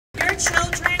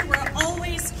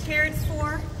cared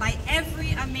for by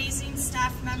every amazing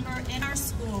staff member in our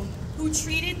school who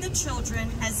treated the children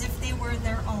as if they were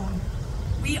their own.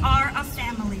 We are a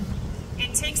family.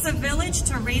 It takes a village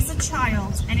to raise a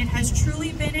child, and it has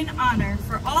truly been an honor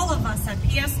for all of us at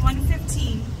PS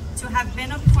 115 to have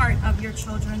been a part of your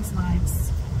children's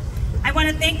lives. I want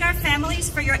to thank our families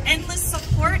for your endless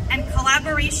support and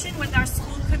collaboration with our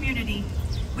school community.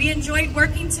 We enjoyed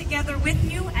working together with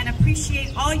you and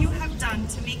appreciate all you have done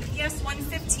to make PS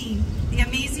 115 the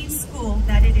amazing school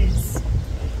that it is.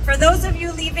 For those of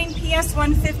you leaving PS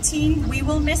 115, we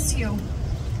will miss you.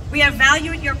 We have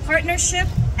valued your partnership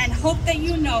and hope that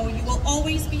you know you will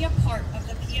always be a part of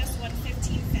the PS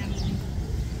 115 family.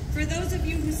 For those of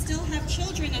you who still have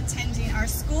children attending our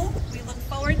school, we look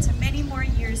forward to many more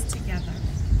years together.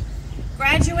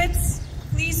 Graduates,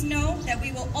 please know that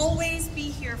we will always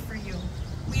be here for you.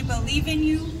 We believe in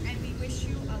you, and we wish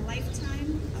you a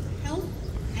lifetime of health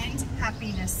and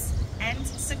happiness and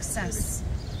success.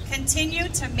 Continue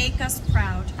to make us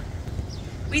proud.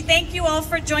 We thank you all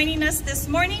for joining us this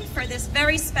morning for this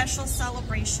very special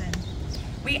celebration.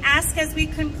 We ask as we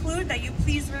conclude that you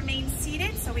please remain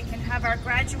seated so we can have our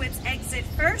graduates exit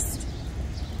first.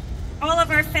 All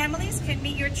of our families can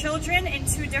meet your children in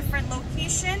 2 different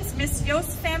locations. Miss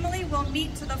Yost's family will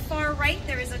meet to the far right.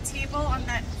 There is a table on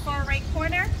that far right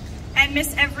corner. And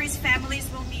Miss Every's families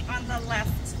will meet on the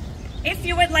left. If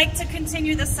you would like to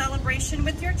continue the celebration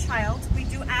with your child, we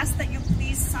do ask that you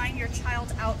please sign your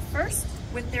child out first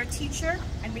with their teacher,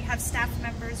 and we have staff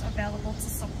members available to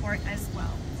support as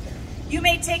well. You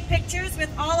may take pictures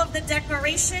with all of the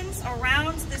decorations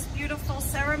around this beautiful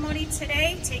ceremony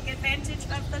today. Take advantage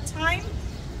of the time.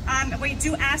 We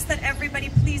do ask that everybody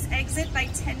please exit by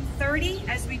 10:30,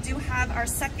 as we do have our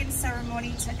second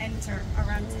ceremony to enter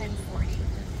around 10:40.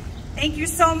 Thank you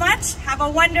so much. Have a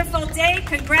wonderful day.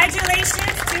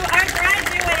 Congratulations to our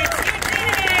graduates. You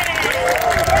did it!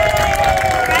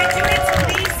 Graduates,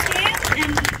 please stand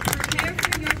and prepare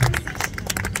for your procession.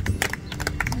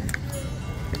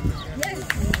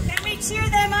 Can we cheer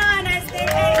them?